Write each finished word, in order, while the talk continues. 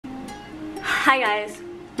Hi guys,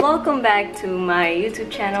 welcome back to my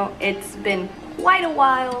YouTube channel. It's been quite a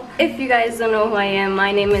while. If you guys don't know who I am,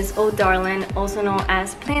 my name is O'Darlin, also known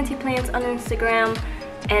as Planty Plants on Instagram,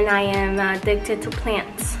 and I am addicted to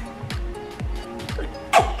plants.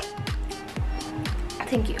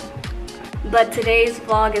 Thank you. But today's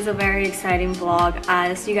vlog is a very exciting vlog.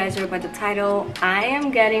 As you guys heard by the title, I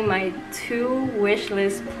am getting my 2 wish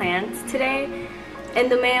list plants today in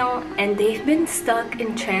the mail, and they've been stuck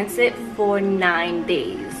in transit for 9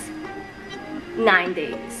 days. 9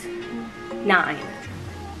 days. 9.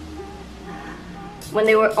 When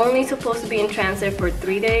they were only supposed to be in transit for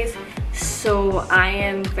 3 days. So I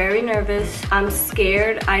am very nervous. I'm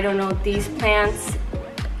scared. I don't know these plants.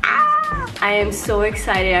 I am so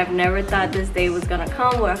excited. I've never thought this day was gonna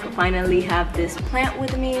come where I could finally have this plant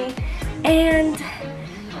with me and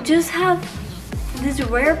just have this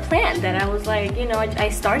rare plant that I was like, you know, I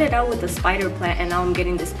started out with a spider plant and now I'm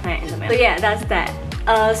getting this plant in the mail. So yeah, that's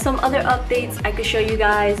that. Some other updates I could show you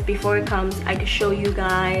guys before it comes. I could show you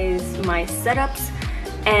guys my setups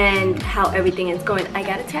and how everything is going. I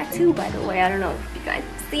got a tattoo, by the way. I don't know if you guys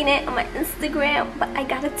have seen it on my Instagram, but I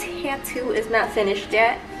got a tattoo. It's not finished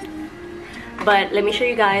yet. But let me show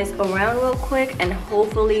you guys around real quick, and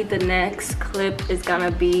hopefully the next clip is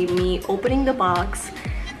gonna be me opening the box.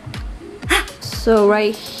 So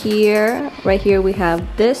right here we have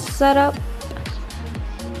this setup.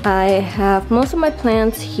 I have most of my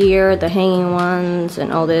plants here, the hanging ones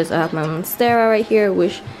and all this. I have my monstera right here,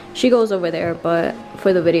 which she goes over there, but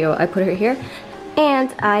for the video I put her here.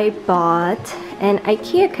 And I bought an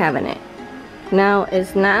IKEA cabinet. Now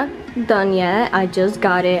it's not done yet. I just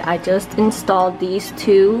got it. I just installed these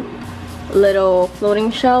 2 little floating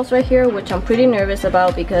shelves right here, which I'm pretty nervous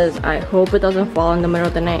about because I hope it doesn't fall in the middle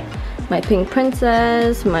of the night. My pink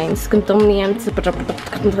princess, my squammy,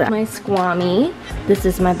 this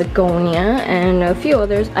is my begonia, and a few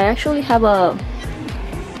others. I actually have a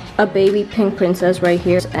baby pink princess right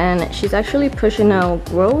here, and she's actually pushing out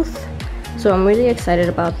growth, so I'm really excited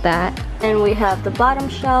about that. And we have the bottom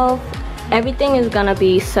shelf. Everything is gonna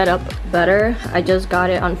be set up better. I just got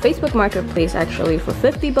it on Facebook Marketplace actually for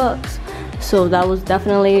 50 bucks, so that was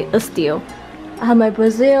definitely a steal. I have my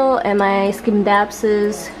Brazil and my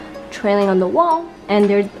Skimdapses trailing on the wall, and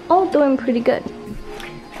they're all doing pretty good.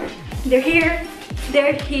 They're here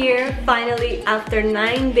finally after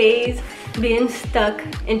 9 days being stuck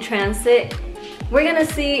in transit. We're gonna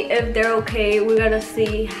see if they're okay. We're gonna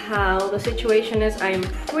see how the situation is. I am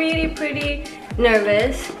pretty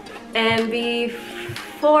nervous. And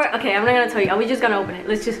before, okay, I'm not gonna tell you. Are we just gonna open it?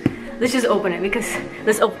 Let's just open it, because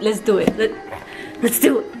let's do it. Let's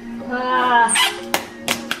do it.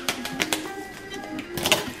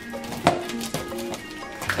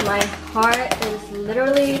 My heart is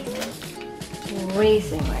literally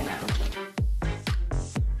racing right now.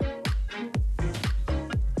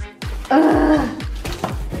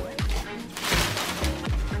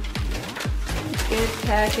 Good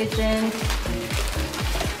packaging.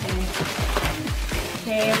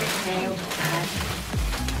 Okay.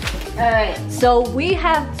 Alright, so we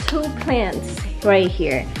have 2 plants right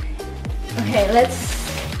here. Okay, let's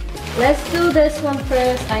do this one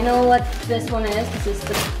first. I know what this one is. This is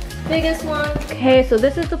the biggest one. Okay, so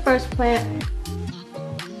this is the first plant.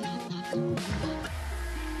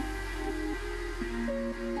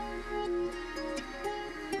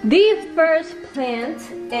 The first plant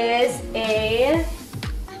is a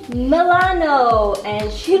Milano, and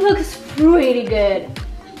she looks pretty good.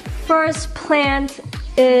 First plant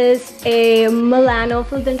is a Milano,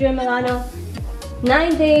 Philodendron Milano.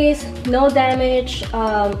 9 days, no damage.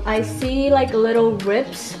 I see like little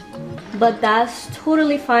rips, but that's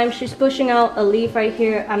totally fine. She's pushing out a leaf right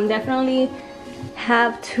here. I'm definitely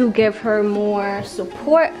have to give her more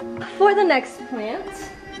support for the next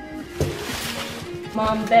plant.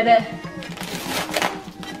 Mom, baby.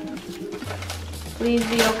 Please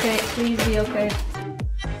be okay, please be okay.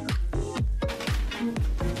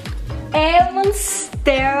 A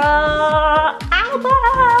monstera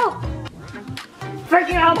elbow!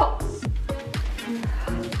 Freaking elbow!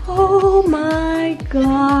 Oh my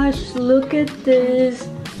gosh, look at this.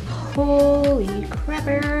 Holy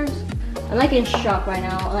crappers. I'm like in shock right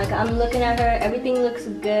now. Like, I'm looking at her, everything looks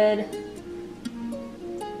good.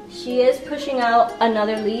 She is pushing out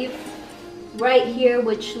another leaf right here,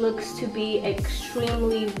 which looks to be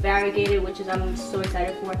extremely variegated, which is I'm so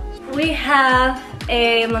excited for. We have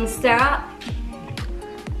a monstera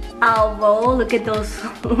alvo. Look at those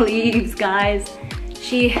leaves, guys.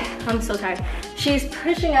 I'm so tired. She's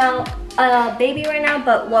pushing out a baby right now,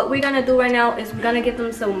 but what we're gonna do right now is we're gonna give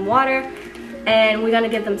them some water and we're gonna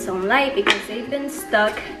give them some light because they've been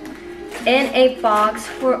stuck in a box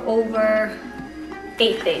for over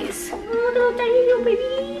 8 days. Oh, little tiny little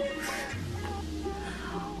babies.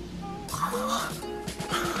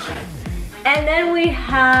 And then we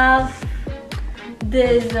have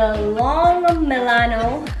this long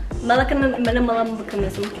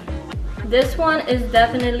mechanism. This one is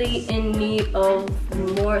definitely in need of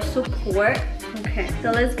more support. Okay,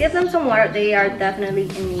 so let's give them some water. They are definitely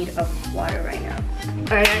in need of water right now.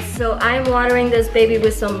 Alright guys, so I'm watering this baby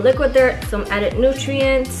with some liquid dirt, some added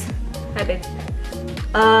nutrients. Hi babe.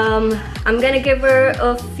 I'm gonna give her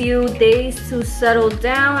a few days to settle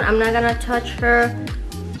down. I'm not gonna touch her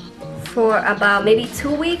for about maybe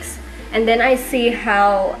 2 weeks, and then I see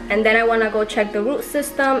how, and then I want to go check the root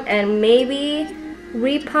system and maybe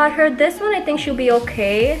repot her. This one I think she'll be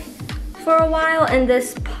okay for a while in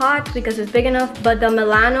this pot because it's big enough, but the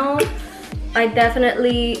Milano I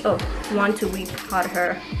definitely want to repot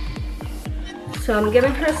her. So I'm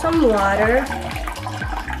giving her some water.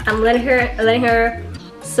 I'm letting her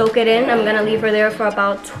soak it in. I'm gonna leave her there for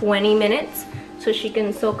about 20 minutes so she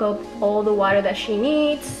can soak up all the water that she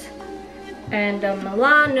needs. And the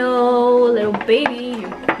Milano, little baby,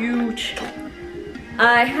 you're huge.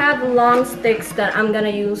 I have long sticks that I'm gonna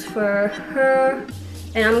use for her,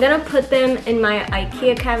 and I'm gonna put them in my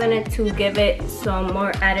IKEA cabinet to give it some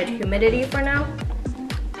more added humidity for now.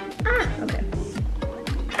 Okay.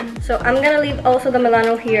 So I'm gonna leave also the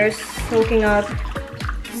Milano here soaking up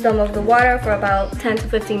some of the water for about 10 to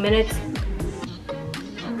 15 minutes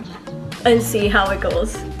and see how it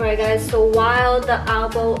goes. Alright guys, so while the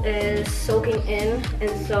elbow is soaking in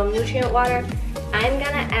some nutrient water, I'm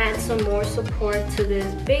gonna add some more support to this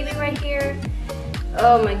baby right here.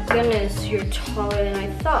 Oh my goodness, you're taller than I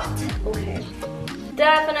thought. Okay.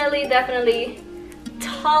 Definitely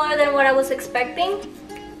taller than what I was expecting.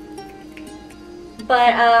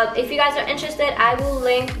 But if you guys are interested, I will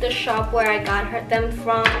link the shop where I got them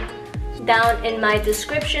from down in my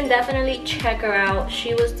description. Definitely check her out.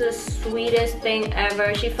 She was the sweetest thing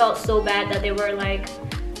ever. She felt so bad that they were like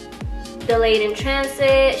delayed in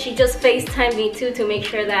transit. She just FaceTimed me too to make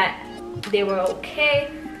sure that they were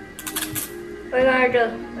okay. We're gonna do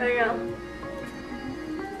right now.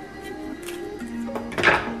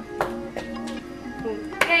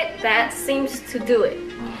 Okay, that seems to do it.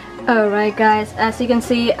 Alright guys, as you can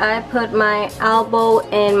see, I put my elbow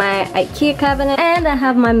in my IKEA cabinet and I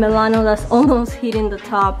have my Milano that's almost hitting the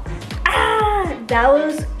top. That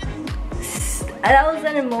was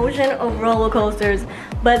an emotion of roller coasters.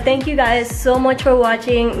 But thank you guys so much for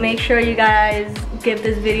watching. Make sure you guys give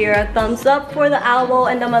this video a thumbs up for the elbow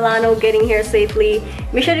and the Milano getting here safely.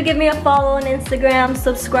 Make sure to give me a follow on Instagram,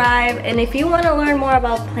 subscribe, and if you want to learn more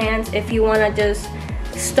about plants, if you want to just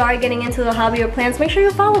start getting into the hobby of plants, make sure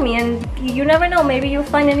you follow me, and you never know, maybe you'll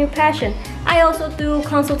find a new passion. I also do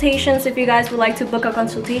consultations if you guys would like to book a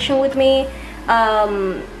consultation with me.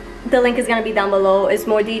 The link is gonna be down below. It's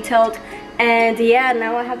more detailed. And yeah,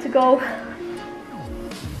 now I have to go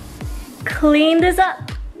clean this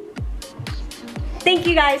up. Thank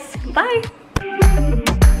you guys. Bye.